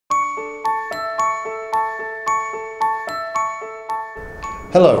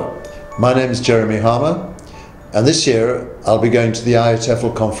Hello, my name is Jeremy Harmer, and this year I'll be going to the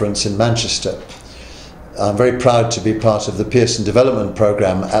IATEFL Conference in Manchester. I'm very proud to be part of the Pearson development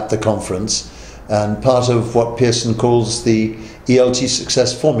programme at the conference and part of what Pearson calls the ELT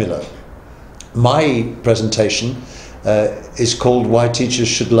Success Formula. My presentation is called Why Teachers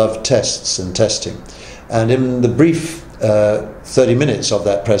Should Love Tests and Testing, and in the brief 30 minutes of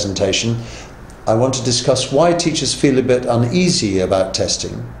that presentation I want to discuss why teachers feel a bit uneasy about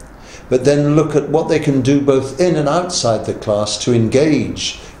testing, but then look at what they can do both in and outside the class to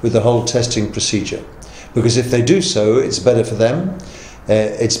engage with the whole testing procedure. Because if they do so, it's better for them,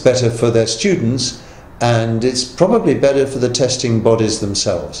 it's better for their students, and it's probably better for the testing bodies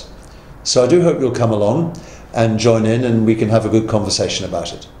themselves. So I do hope you'll come along and join in and we can have a good conversation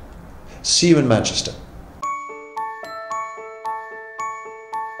about it. See you in Manchester.